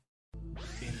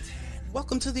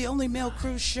Welcome to the Only Male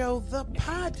Cruise Show, the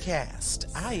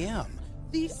podcast. I am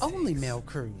the Only Male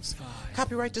Cruise.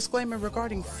 Copyright disclaimer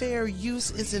regarding fair use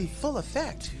is in full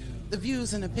effect. The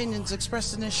views and opinions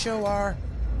expressed in this show are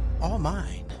all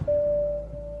mine.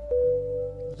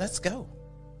 Let's go.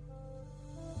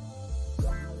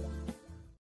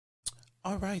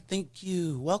 All right, thank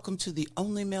you. Welcome to the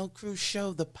Only Male Cruise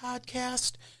Show, the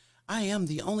podcast. I am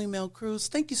the Only Male Cruise.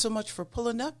 Thank you so much for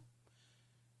pulling up.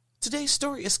 Today's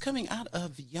story is coming out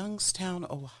of Youngstown,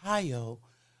 Ohio,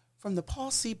 from the Paul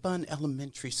C. Bunn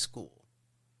Elementary School.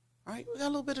 All right, we got a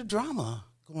little bit of drama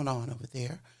going on over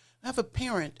there. I have a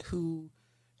parent who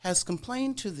has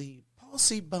complained to the Paul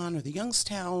C. Bunn or the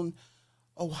Youngstown,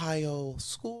 Ohio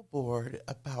School Board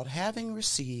about having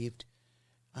received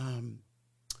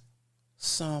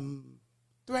some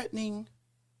threatening,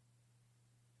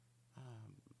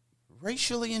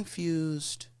 racially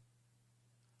infused,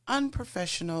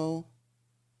 unprofessional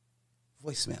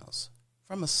voicemails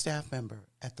from a staff member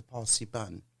at the Paul C.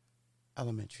 Bunn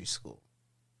Elementary School.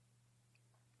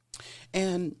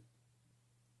 And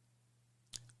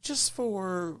just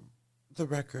for the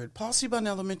record, Paul C. Bunn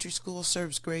Elementary School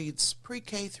serves grades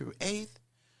pre-K through 8th.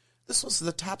 This was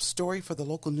the top story for the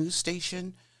local news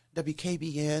station,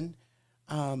 WKBN.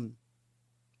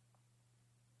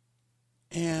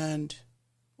 And,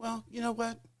 well, you know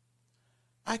what?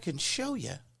 I can show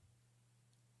you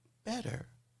better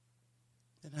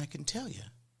than I can tell you.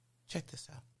 Check this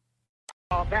out.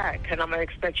 Call back, and I'm going to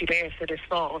expect you to answer this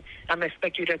phone. I'm going to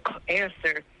expect you to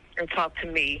answer and talk to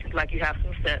me like you have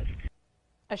some sense.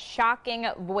 A shocking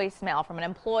voicemail from an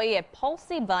employee at Paul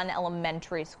C. Bunn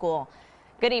Elementary School.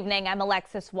 Good evening, I'm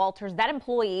Alexis Walters. That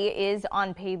employee is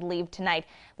on paid leave tonight.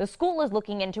 The school is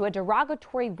looking into a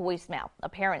derogatory voicemail a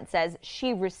parent says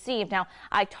she received. Now,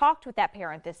 I talked with that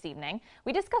parent this evening.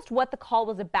 We discussed what the call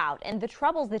was about and the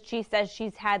troubles that she says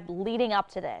she's had leading up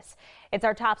to this. It's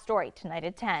our top story tonight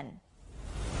at 10.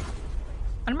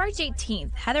 On March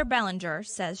 18th, Heather Bellinger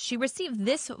says she received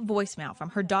this voicemail from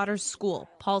her daughter's school,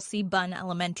 Paul C. Bunn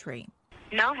Elementary.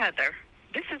 Now, Heather,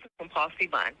 this is from Paul C.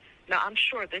 Bunn. Now, I'm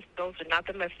sure those are not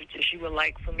the messages you would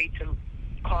like for me to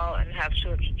call and have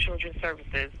children's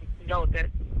services know that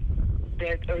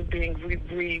are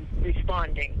being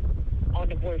responding on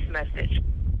the voice message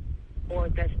or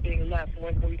that's being left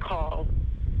when we call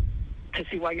to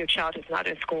see why your child is not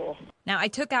in school. Now, I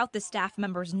took out the staff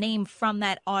member's name from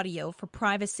that audio for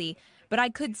privacy, but I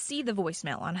could see the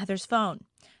voicemail on Heather's phone.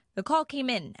 The call came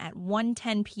in at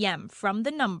 1:10 p.m. from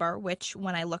the number, which,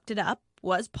 when I looked it up,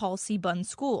 was Paul C. Bunn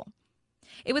School.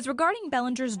 It was regarding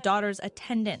Bellinger's daughter's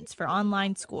attendance for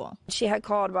online school. She had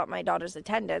called about my daughter's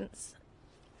attendance.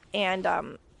 And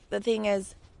the thing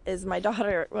is my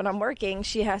daughter, when I'm working,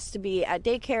 she has to be at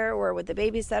daycare or with the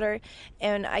babysitter,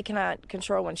 and I cannot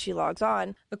control when she logs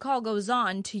on. The call goes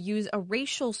on to use a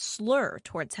racial slur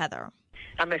towards Heather.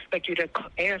 I'm going to expect you to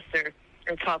answer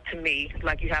and talk to me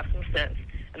like you have some sense,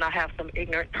 and I have some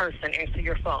ignorant person answer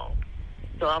your phone.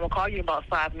 So I'm going to call you in about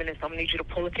 5 minutes. I'm going to need you to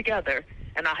pull it together,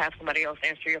 and I'll have somebody else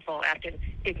answer your phone acting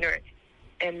ignorant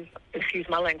and, excuse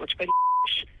my language, but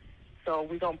so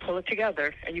we're going to pull it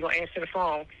together, and you're going to answer the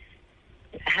phone,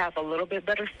 have a little bit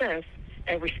better sense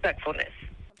and respectfulness.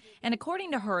 And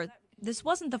according to her, this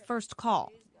wasn't the first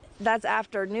call. That's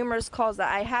after numerous calls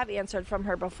that I have answered from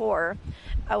her before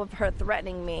of her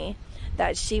threatening me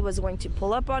that she was going to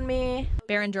pull up on me.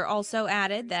 Bellinger also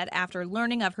added that after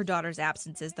learning of her daughter's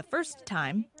absences the first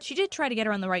time, she did try to get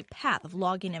her on the right path of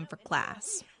logging in for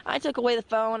class. I took away the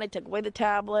phone, I took away the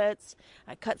tablets,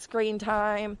 I cut screen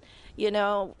time. You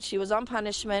know, she was on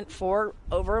punishment for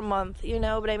over a month,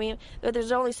 but I mean,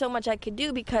 there's only so much I could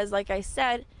do because, like I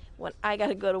said, when I got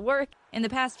to go to work. In the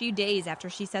past few days after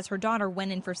she says her daughter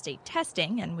went in for state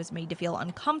testing and was made to feel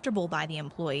uncomfortable by the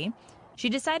employee, she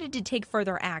decided to take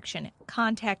further action,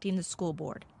 contacting the school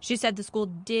board. She said the school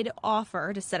did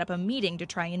offer to set up a meeting to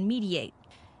try and mediate.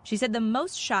 She said the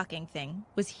most shocking thing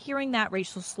was hearing that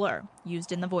racial slur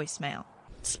used in the voicemail.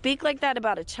 Speak like that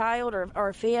about a child or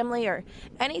a family or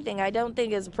anything I don't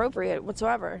think is appropriate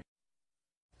whatsoever.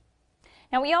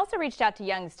 Now, we also reached out to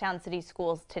Youngstown City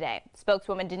Schools today.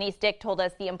 Spokeswoman Denise Dick told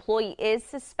us the employee is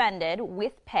suspended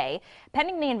with pay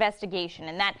pending the investigation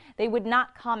and that they would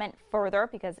not comment further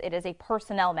because it is a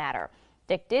personnel matter.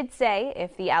 Dick did say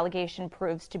if the allegation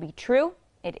proves to be true,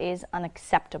 it is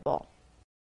unacceptable.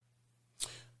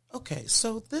 Okay,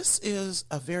 so this is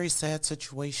a very sad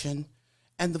situation,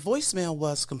 and the voicemail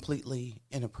was completely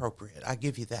inappropriate. I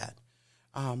give you that.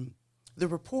 The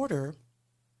reporter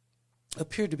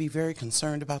appeared to be very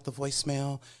concerned about the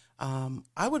voicemail.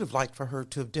 I would have liked for her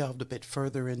to have delved a bit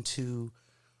further into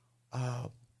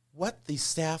what the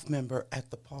staff member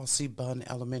at the Paul C. Bunn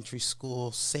Elementary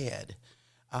School said,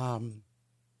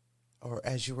 or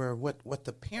as you were, what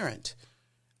the parent,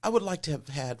 I would like to have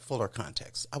had fuller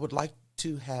context. I would like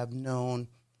to have known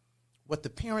what the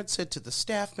parent said to the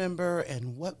staff member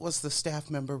and what was the staff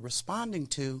member responding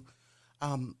to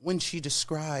when she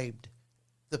described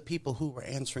the people who were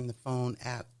answering the phone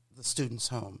at the student's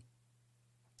home.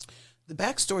 The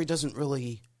backstory doesn't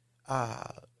really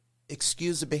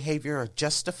excuse the behavior or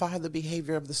justify the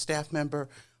behavior of the staff member,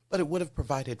 but it would have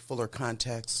provided fuller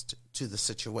context to the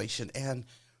situation. And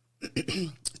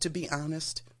to be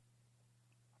honest,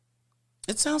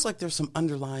 it sounds like there's some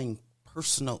underlying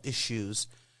personal issues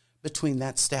between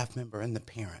that staff member and the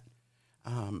parent.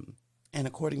 And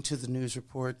according to the news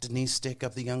report, Denise Dick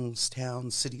of the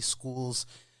Youngstown City Schools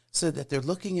said that they're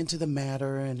looking into the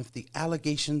matter, and if the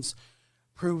allegations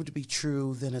prove to be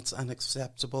true, then it's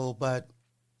unacceptable. But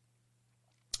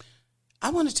I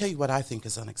want to tell you what I think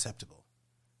is unacceptable,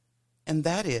 and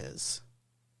that is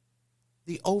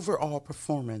the overall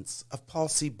performance of Paul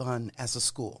C. Bunn as a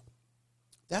school.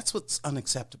 That's what's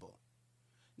unacceptable.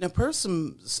 Now, per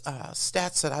some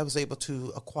stats that I was able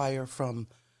to acquire from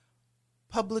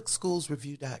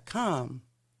PublicSchoolsReview.com,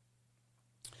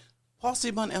 Paul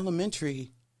C. Bunn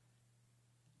Elementary,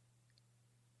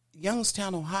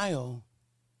 Youngstown, Ohio,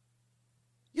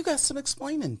 you got some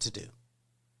explaining to do.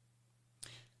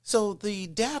 So the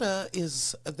data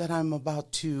that I'm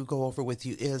about to go over with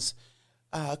you is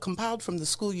compiled from the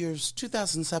school years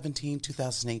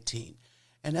 2017-2018.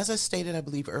 And as I stated, I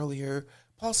believe earlier,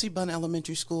 Paul C. Bunn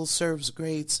Elementary School serves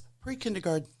grades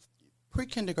pre-kindergarten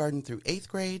through 8th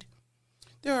grade.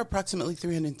 There are approximately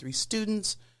 303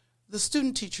 students. The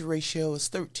student-teacher ratio is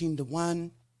 13 to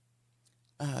 1,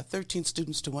 13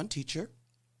 students to 1 teacher.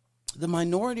 The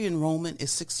minority enrollment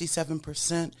is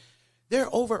 67%. Their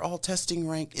overall testing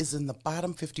rank is in the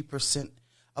bottom 50%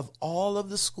 of all of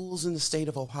the schools in the state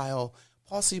of Ohio.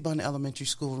 Paul C. Bunn Elementary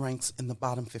School ranks in the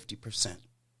bottom 50%.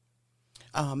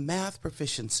 Math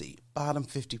proficiency, bottom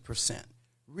 50%.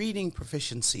 Reading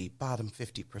proficiency, bottom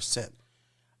 50%.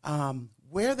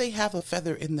 Where they have a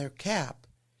feather in their cap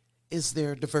is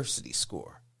their diversity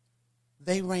score.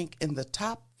 They rank in the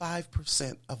top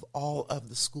 5% of all of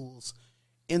the schools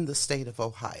in the state of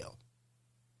Ohio.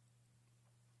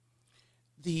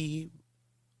 The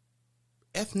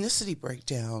ethnicity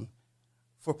breakdown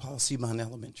for Paul C. Bunn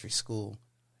Elementary School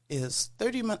is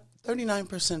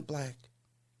 39% black,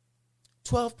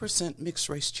 12% mixed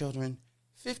race children,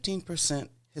 15%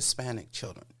 Hispanic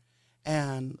children.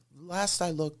 And last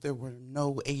I looked, there were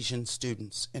no Asian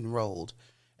students enrolled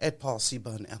at Paul C.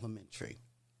 Bunn Elementary.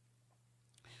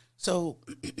 So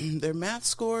their math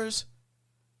scores,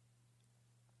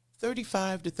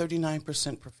 35 to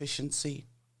 39% proficiency,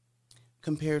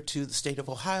 compared to the state of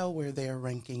Ohio, where they are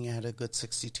ranking at a good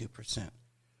 62%.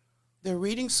 Their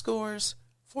reading scores,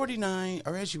 45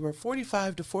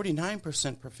 to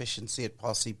 49% proficiency at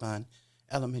Paul C. Bunn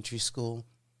Elementary School,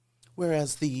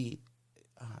 whereas the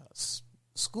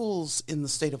schools in the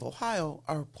state of Ohio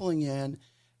are pulling in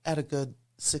at a good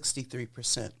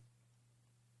 63%.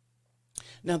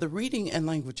 Now, the reading and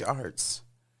language arts,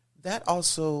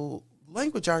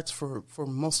 language arts for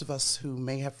most of us who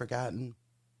may have forgotten,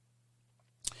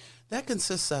 that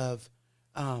consists of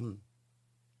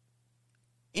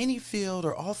any field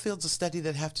or all fields of study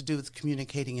that have to do with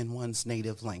communicating in one's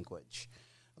native language.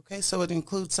 Okay, so it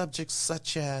includes subjects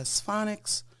such as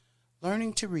phonics,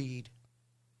 learning to read,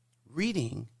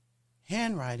 reading,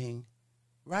 handwriting,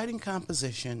 writing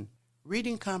composition,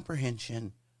 reading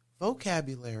comprehension,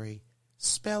 vocabulary,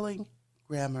 spelling,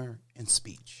 grammar, and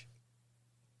speech.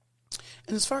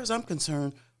 And as far as I'm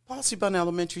concerned, Paul C. Bunn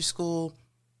Elementary School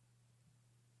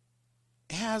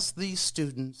has these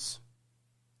students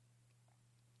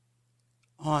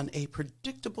on a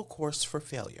predictable course for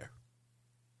failure.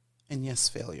 And yes,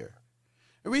 failure.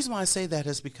 The reason why I say that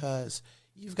is because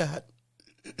you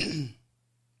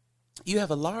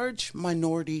have a large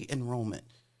minority enrollment.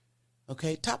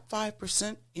 Okay, top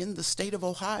 5% in the state of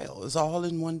Ohio is all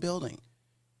in one building.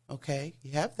 Okay,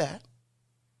 you have that.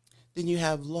 Then you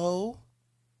have low,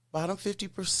 bottom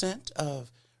 50%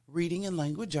 of reading and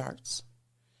language arts.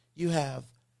 You have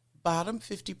bottom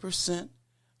 50%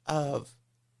 of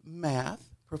math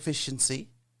proficiency.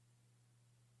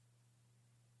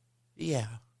 Yeah,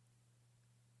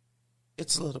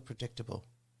 it's a little predictable.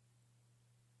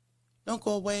 Don't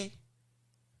go away.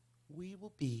 We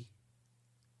will be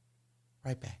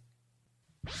right back.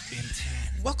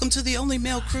 Welcome to the Only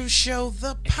Male Cruise Show,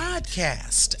 the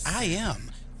podcast. I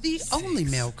am the Only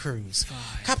Male Cruise.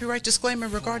 Copyright disclaimer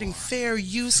regarding fair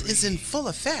use is in full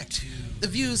effect. The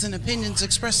views and opinions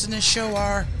expressed in this show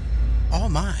are all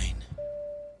mine.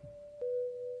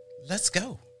 Let's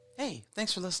go. Hey,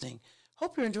 thanks for listening.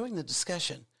 Hope you're enjoying the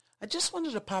discussion. I just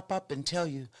wanted to pop up and tell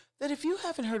you that if you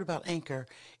haven't heard about Anchor,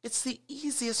 it's the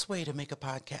easiest way to make a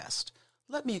podcast.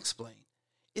 Let me explain.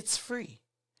 It's free,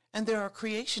 and there are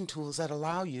creation tools that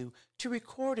allow you to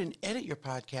record and edit your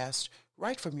podcast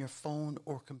right from your phone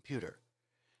or computer.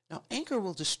 Now, Anchor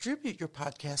will distribute your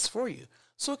podcast for you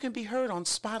so it can be heard on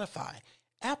Spotify,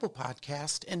 Apple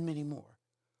Podcast, and many more.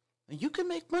 You can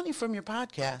make money from your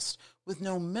podcast with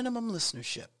no minimum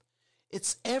listenership.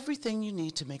 It's everything you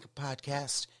need to make a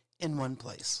podcast in one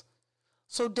place.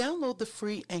 So download the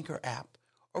free Anchor app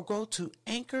or go to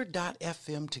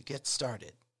anchor.fm to get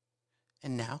started.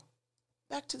 And now,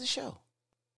 back to the show.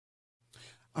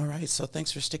 All right, so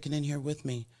thanks for sticking in here with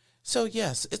me. So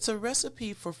yes, it's a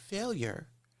recipe for failure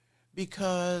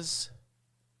because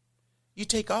you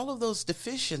take all of those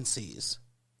deficiencies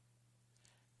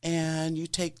and you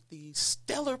take the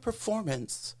stellar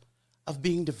performance of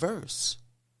being diverse,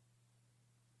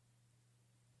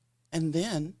 and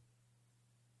then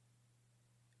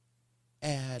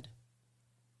add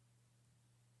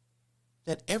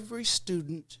that every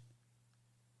student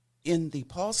in the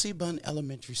Paul C. Bunn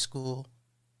Elementary School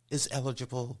is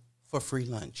eligible for free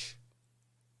lunch.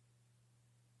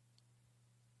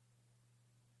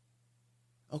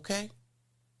 Okay?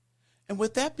 And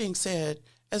with that being said,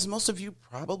 as most of you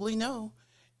probably know,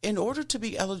 in order to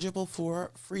be eligible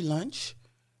for free lunch,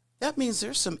 that means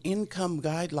there's some income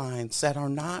guidelines that are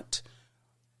not,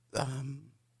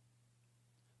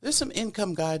 there's some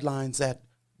income guidelines that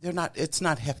it's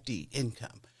not hefty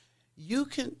income. You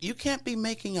can't be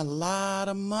making a lot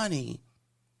of money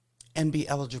and be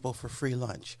eligible for free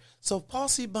lunch. So if Paul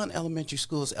C. Bunn Elementary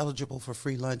School is eligible for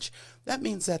free lunch, that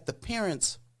means that the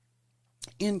parents'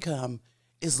 income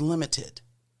is limited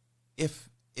if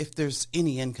there's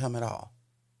any income at all,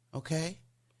 okay?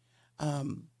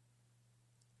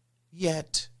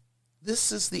 Yet,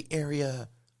 this is the area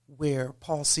where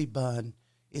Paul C. Bunn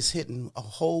is hitting a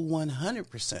whole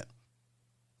 100%.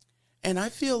 And I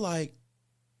feel like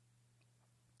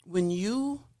when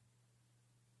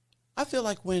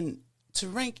to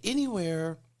rank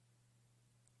anywhere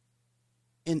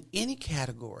in any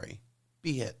category,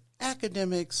 be it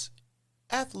academics,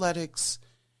 athletics,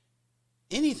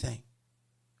 anything,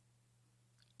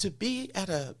 to be at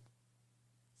a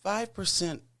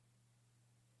 5%,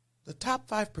 the top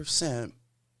 5%,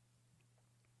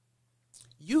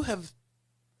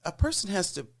 a person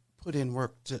has to put in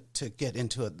work to get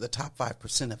into the top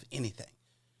 5% of anything.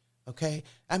 Okay?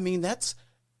 I mean, that's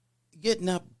getting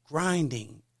up,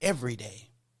 grinding every day,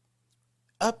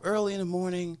 up early in the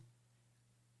morning,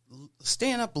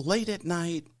 staying up late at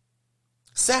night,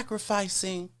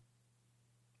 sacrificing.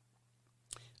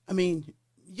 I mean,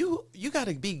 you got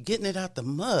to be getting it out the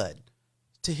mud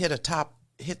to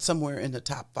hit somewhere in the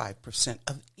top 5%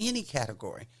 of any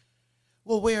category.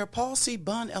 Well, where Paul C.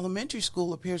 Bunn Elementary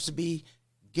School appears to be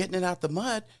getting it out the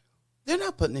mud, they're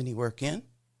not putting any work in.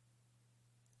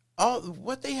 All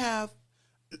what they have,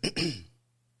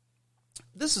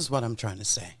 this is what I'm trying to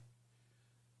say.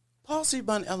 Paul C.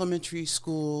 Bunn Elementary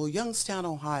School, Youngstown,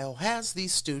 Ohio, has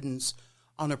these students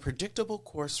on a predictable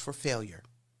course for failure.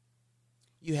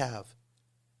 You have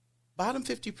bottom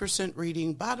 50%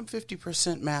 reading, bottom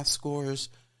 50% math scores,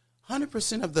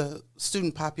 100% of the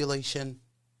student population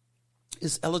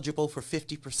is eligible for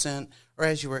 50%, or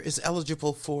is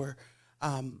eligible for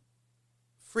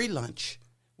free lunch,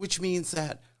 which means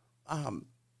that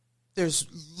there's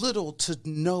little to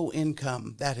no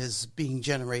income that is being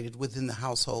generated within the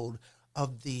household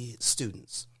of the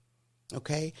students.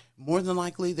 Okay? More than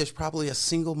likely, there's probably a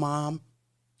single mom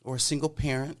or a single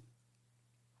parent,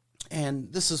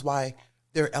 and this is why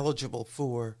they're eligible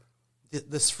for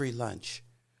this free lunch.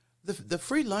 The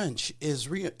free lunch is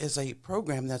a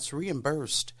program that's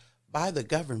reimbursed by the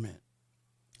government.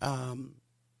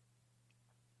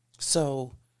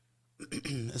 So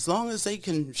as long as they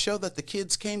can show that the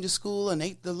kids came to school and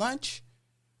ate the lunch,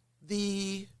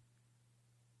 the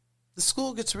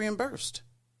school gets reimbursed.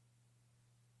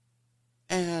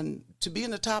 And to be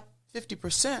in the top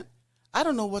 50%, I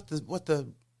don't know what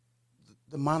the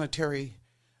monetary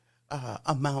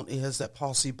amount is that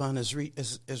Paul C. Bunn is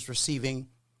receiving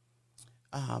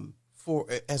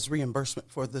as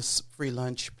reimbursement for this free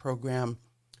lunch program,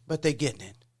 but they're getting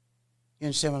it. You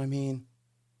understand what I mean?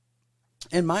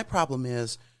 And my problem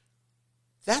is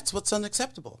that's what's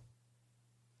unacceptable.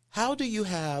 How do you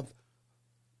have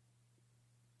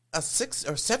a 6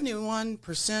 or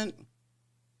 71%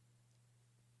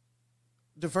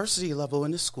 diversity level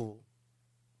in the school?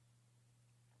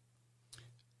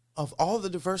 Of all the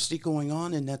diversity going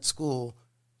on in that school,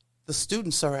 the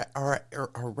students are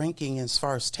ranking, as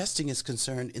far as testing is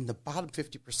concerned, in the bottom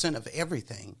 50% of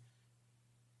everything.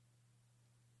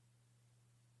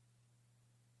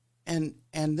 And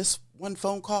this one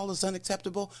phone call is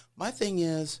unacceptable. My thing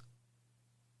is,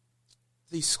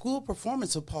 the school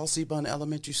performance of Paul C. Bunn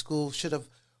Elementary School should have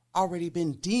already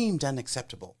been deemed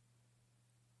unacceptable.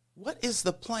 What is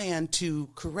the plan to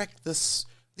correct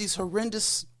these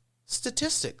horrendous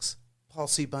statistics? Paul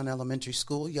C. Bunn Elementary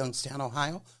School, Youngstown,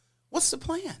 Ohio. What's the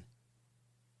plan?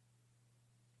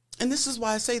 And this is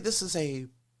why I say this is a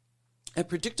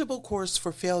predictable course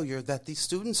for failure that these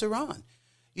students are on.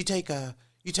 You take the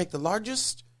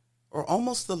largest or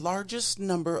almost the largest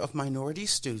number of minority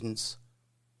students,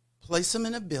 place them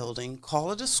in a building,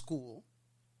 call it a school,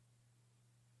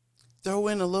 throw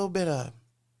in a little bit of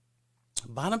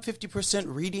bottom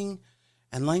 50% reading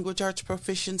and language arts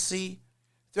proficiency,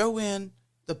 throw in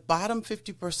the bottom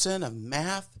 50% of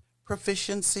math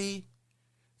proficiency,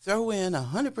 throw in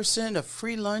 100% of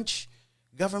free lunch,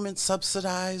 government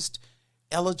subsidized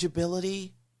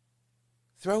eligibility,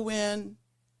 throw in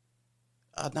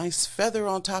a nice feather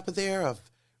on top of there of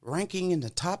ranking in the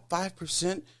top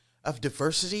 5% of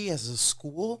diversity as a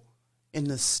school in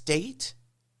the state.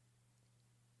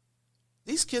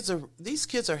 These kids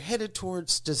are headed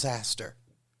towards disaster.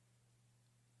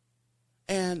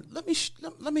 And let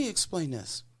me explain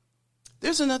this.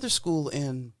 There's another school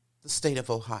in the state of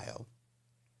Ohio.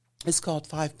 It's called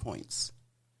 5 Points.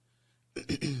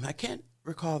 I can't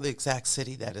recall the exact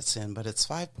city that it's in, but it's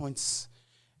 5 Points,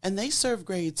 and they serve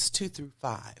grades 2 through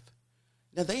 5.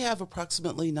 Now, they have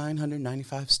approximately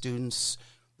 995 students.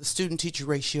 The student-teacher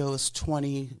ratio is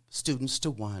 20 students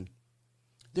to 1.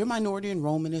 Their minority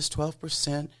enrollment is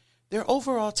 12%. Their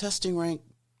overall testing rank,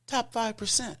 top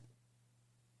 5%.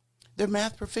 Their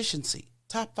math proficiency,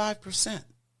 top 5%.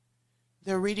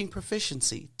 Their reading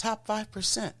proficiency, top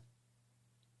 5%.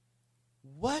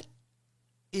 What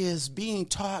is being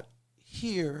taught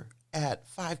here at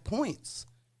 5 Points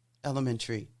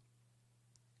Elementary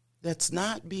that's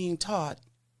not being taught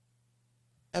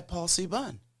at Paul C.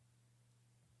 Bunn?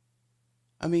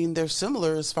 I mean, they're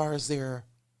similar as far as the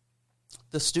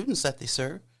students that they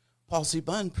serve. Paul C.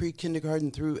 Bunn,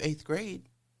 pre-kindergarten through 8th grade.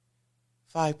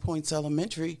 5 Points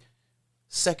Elementary,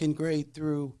 2nd grade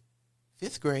through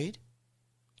 5th grade,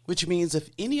 which means if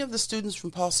any of the students from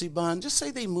Paul C. Bunn, just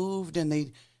say they moved and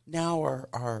they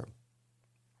now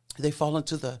they fall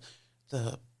into the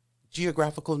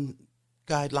geographical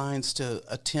guidelines to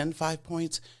attend 5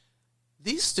 Points,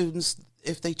 these students,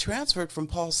 if they transferred from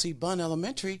Paul C. Bunn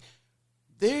Elementary,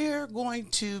 they're going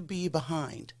to be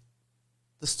behind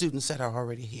the students that are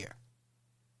already here,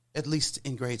 at least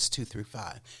in grades 2 through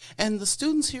 5. And the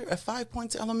students here at 5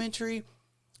 Points Elementary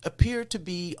appear to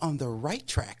be on the right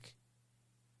track,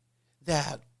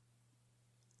 that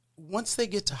once they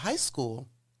get to high school,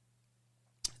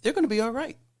 they're going to be all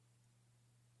right.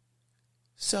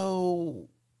 So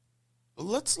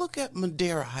let's look at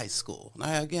Madera High School.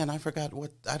 I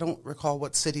don't recall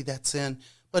what city that's in,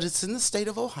 but it's in the state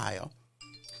of Ohio.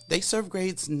 They serve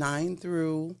grades 9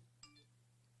 through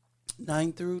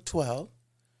 12.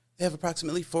 They have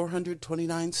approximately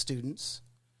 429 students.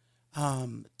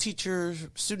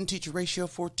 Student-teacher ratio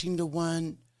 14 to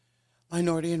 1.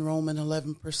 Minority enrollment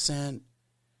 11%.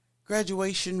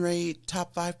 Graduation rate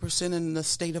top 5% in the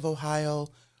state of Ohio.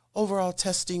 Overall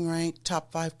testing rank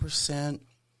top 5%.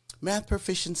 Math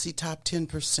proficiency top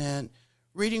 10%.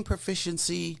 Reading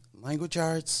proficiency, language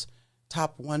arts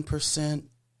top 1%.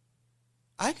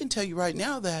 I can tell you right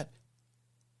now that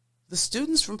the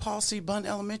students from Paul C. Bunn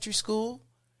Elementary School,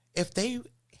 if they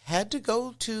had to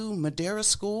go to Madera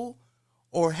School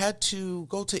or had to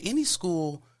go to any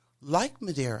school like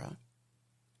Madera,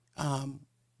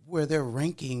 where they're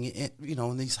ranking,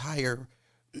 in these higher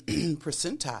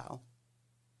percentile,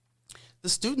 the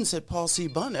students at Paul C.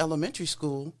 Bunn Elementary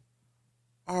School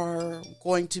are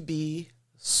going to be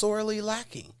sorely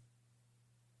lacking.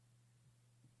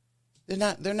 They're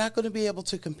not going to be able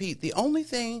to compete. The only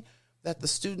thing that the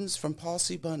students from Paul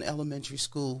C. Bunn Elementary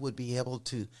School would be able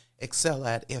to excel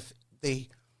at if they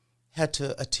had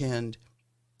to attend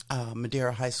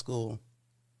Madera High School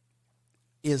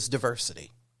is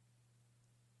diversity.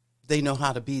 They know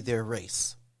how to be their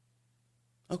race.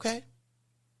 Okay?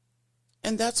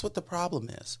 And that's what the problem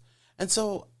is. And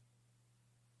so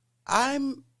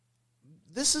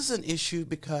this is an issue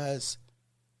because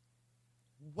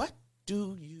what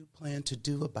do you plan to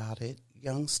do about it?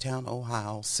 Youngstown,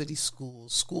 Ohio, city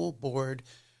schools, school board.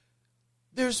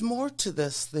 There's more to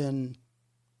this than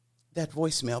that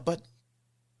voicemail, but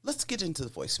let's get into the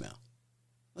voicemail.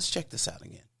 Let's check this out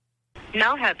again.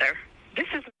 Now, Heather, this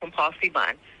is from Paul C.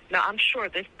 Bunn. Now, I'm sure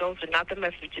those are not the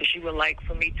messages you would like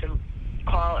for me to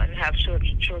call and have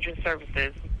children's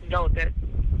services know that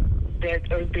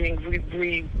are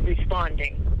being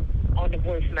responding on the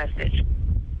voice message,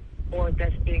 or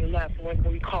that's being left when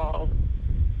we call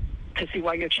to see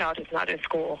why your child is not in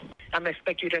school. I'm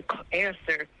expect you to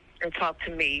answer and talk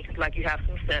to me like you have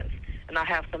some sense, and I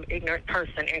have some ignorant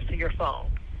person answer your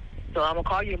phone. So I'm going to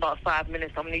call you in about 5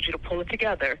 minutes. I'm going to need you to pull it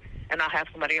together, and I'll have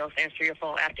somebody else answer your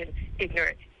phone acting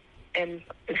ignorant and,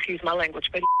 excuse my language,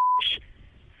 but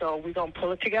so we're going to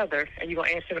pull it together, and you're going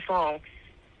to answer the phone,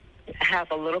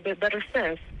 have a little bit better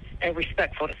sense and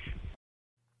respectfulness.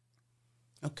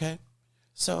 Okay.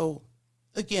 So,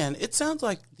 again, it sounds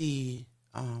like based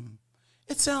on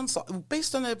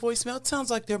that voicemail, it sounds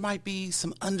like there might be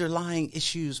some underlying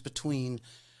issues between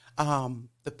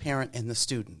the parent and the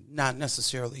student, not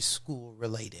necessarily school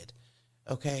related.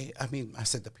 Okay. I mean, I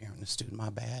said the parent and the student, my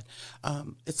bad.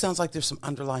 It sounds like there's some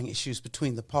underlying issues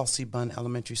between the Paul C. Bunn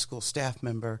Elementary School staff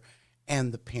member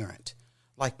and the parent.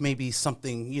 Like maybe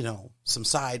something, some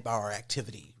sidebar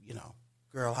activity,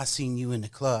 girl, I seen you in the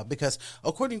club. Because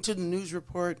according to the news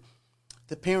report,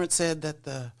 the parent said that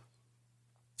the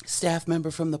staff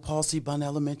member from the Paul C. Bunn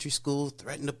Elementary School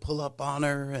threatened to pull up on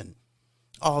her and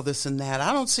all this and that.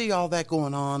 I don't see all that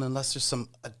going on unless there's some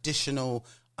additional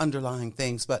underlying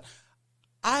things. But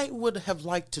I would have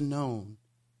liked to know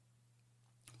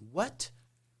what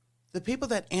the people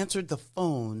that answered the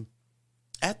phone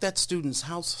at that student's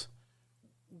house,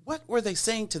 what were they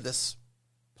saying to this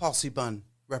Paul C. Bunn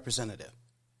representative?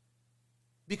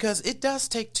 Because it does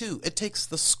take two. It takes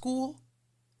the school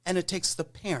and it takes the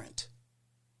parent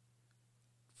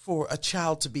for a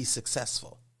child to be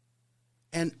successful.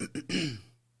 And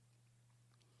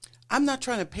I'm not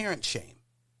trying to parent shame.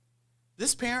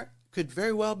 This parent could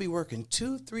very well be working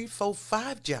 2, 3, 4,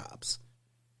 5 jobs.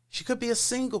 She could be a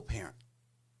single parent.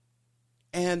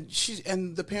 And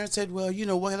the parent said, well,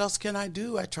 what else can I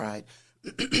do? I tried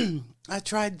I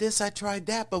tried this, I tried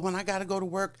that, but when I got to go to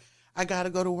work, I got to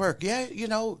go to work. Yeah,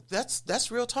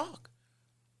 that's real talk.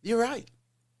 You're right.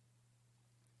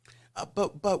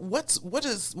 But what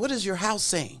is your house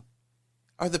saying?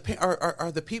 Are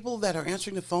the people that are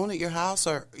answering the phone at your house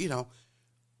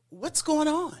what's going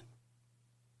on?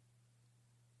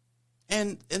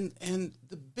 And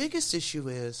the biggest issue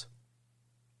is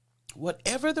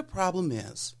whatever the problem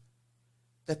is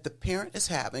that the parent is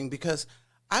having, because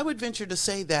I would venture to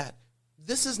say that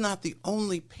this is not the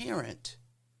only parent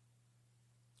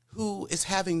who is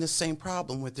having the same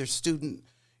problem with their student.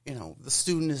 The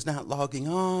student is not logging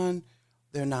on.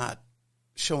 They're not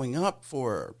showing up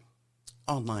for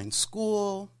online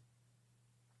school,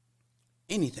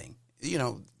 anything.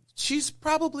 She's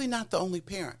probably not the only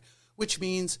parent, which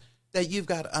means that you've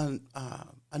got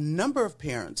a number of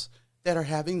parents that are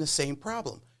having the same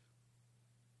problem.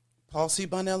 Paul C.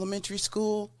 Bunn Elementary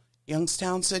School,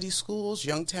 Youngstown City Schools,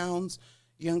 Youngstown,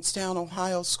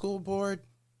 Ohio School Board.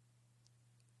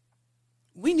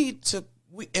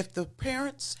 If the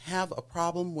parents have a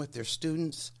problem with their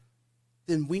students,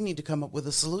 then we need to come up with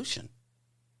a solution.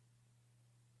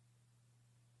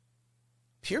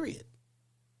 Period.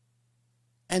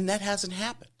 And that hasn't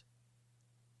happened.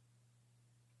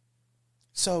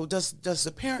 So does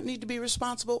the parent need to be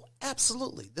responsible?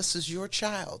 Absolutely. This is your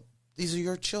child. These are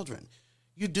your children.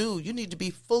 You need to be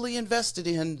fully invested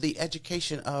in the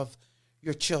education of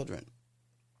your children.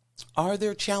 Are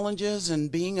there challenges in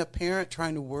being a parent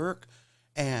trying to work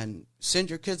and send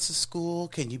your kids to school?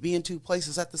 Can you be in 2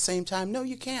 places at the same time? No,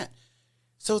 you can't.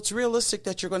 So it's realistic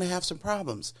that you're going to have some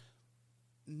problems.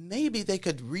 Maybe they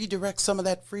could redirect some of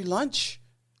that free lunch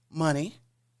money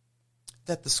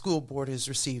that the school board is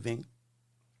receiving,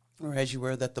 or as you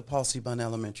were, that the Paul C. Bunn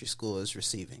Elementary School is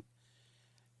receiving,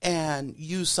 and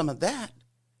use some of that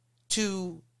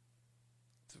to,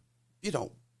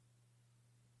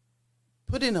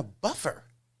 put in a buffer,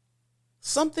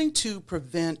 something to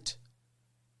prevent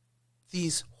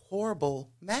these horrible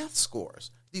math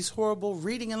scores, these horrible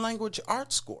reading and language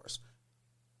arts scores.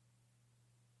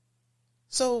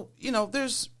 So,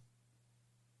 there's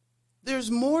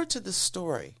more to the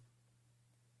story.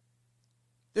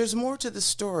 There's more to the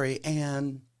story,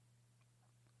 and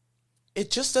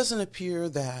it just doesn't appear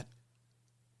that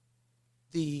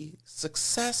the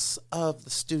success of the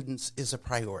students is a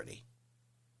priority.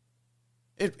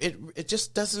 It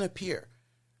just doesn't appear.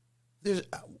 It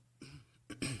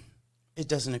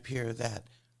doesn't appear that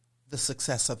the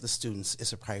success of the students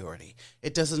is a priority.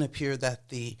 It doesn't appear that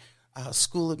the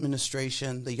school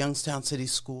administration, the Youngstown City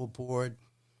School Board,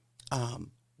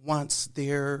 wants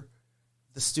the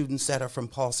students that are from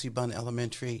Paul C. Bunn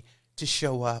Elementary to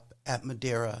show up at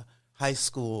Madera High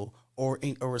School or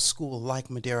a school like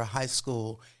Madera High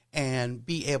School and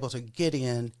be able to get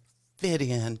in, fit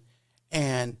in,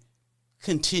 and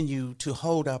continue to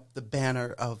hold up the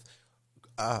banner of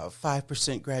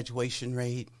 5% graduation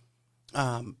rate,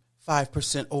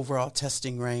 5% overall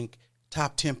testing rank,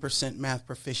 top 10% math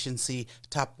proficiency,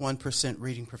 top 1%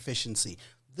 reading proficiency.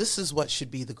 This is what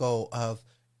should be the goal of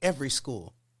every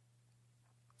school.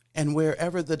 And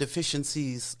wherever the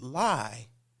deficiencies lie,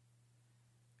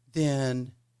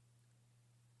 then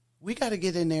we got to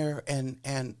get in there and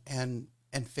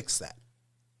fix that.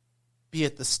 Be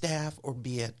it the staff, or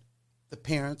be it the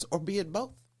parents, or be it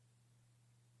both.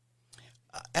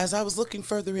 As I was looking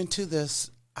further into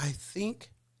this, I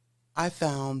think I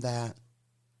found that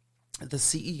the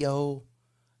CEO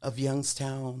of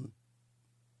Youngstown,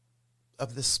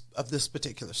 of this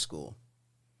particular school,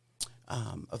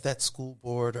 of that school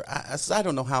board, or I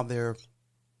don't know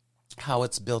how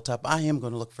it's built up. I am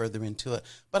going to look further into it,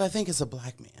 but I think it's a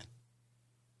black man.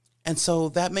 And so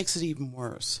that makes it even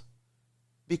worse,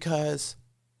 because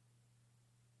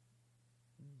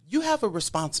you have a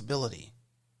responsibility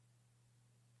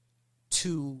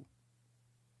to,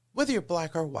 whether you're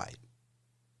black or white,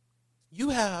 you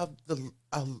have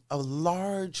a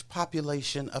large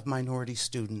population of minority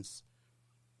students,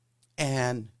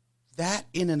 and that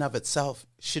in and of itself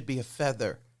should be a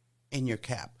feather in your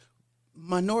cap.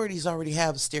 Minorities already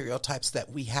have stereotypes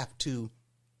that we have to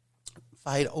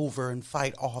fight over and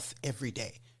fight off every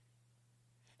day.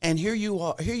 And here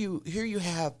you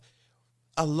have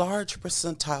a large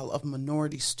percentile of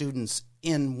minority students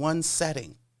in one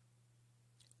setting,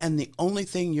 and the only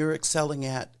thing you're excelling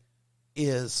at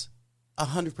is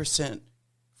 100%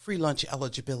 free lunch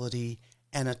eligibility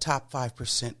and a top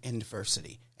 5% in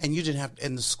diversity. And you didn't have,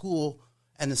 and the school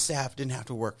and the staff didn't have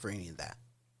to work for any of that.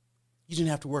 You didn't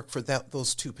have to work for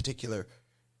those two particular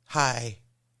high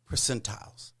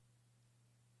percentiles.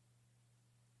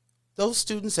 Those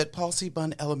students at Paul C.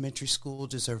 Bunn Elementary School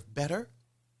deserve better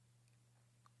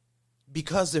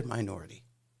because they're minority.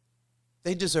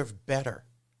 They deserve better.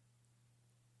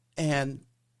 And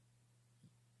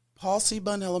Paul C.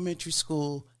 Bunn Elementary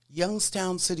School,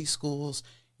 Youngstown City Schools,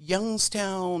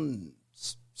 Youngstown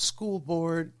School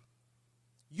Board,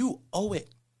 you owe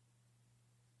it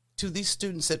to these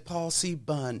students at Paul C.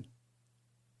 Bunn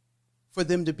for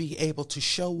them to be able to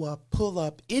show up, pull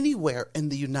up anywhere in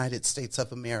the United States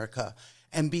of America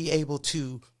and be able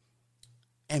to,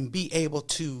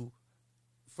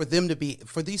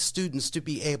 for these students to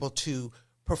be able to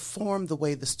perform the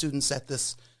way the students at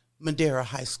this Madera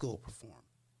High School perform,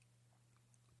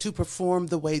 to perform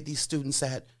the way these students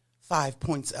at 5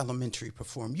 Points Elementary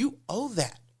perform. You owe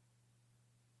that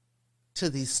to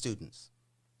these students.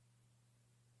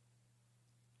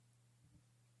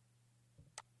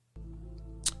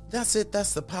 That's it.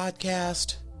 That's the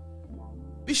podcast.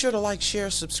 Be sure to like, share,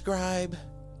 subscribe.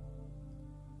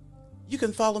 You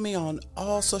can follow me on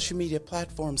all social media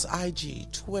platforms,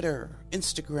 IG, Twitter,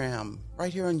 Instagram,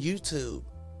 right here on YouTube,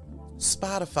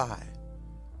 Spotify.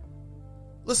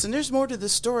 Listen, there's more to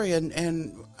this story,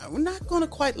 and we're not going to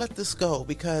quite let this go,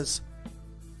 because,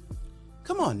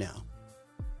 come on now.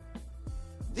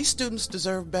 These students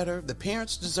deserve better, the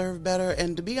parents deserve better,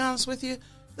 and to be honest with you,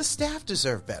 the staff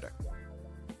deserve better.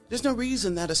 There's no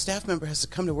reason that a staff member has to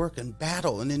come to work and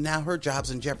battle, and then now her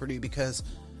job's in jeopardy because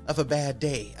of a bad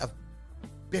day of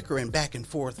bickering back and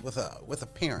forth with a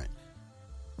parent.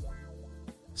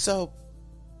 So,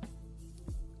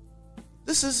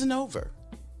 this isn't over.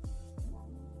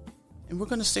 And we're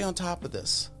going to stay on top of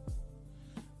this.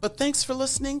 But thanks for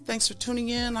listening. Thanks for tuning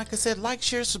in. Like I said, like,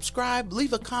 share, subscribe,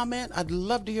 leave a comment. I'd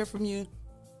love to hear from you.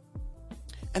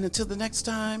 And until the next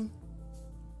time,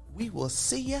 we will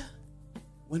see ya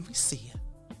when we see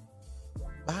you.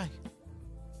 Bye.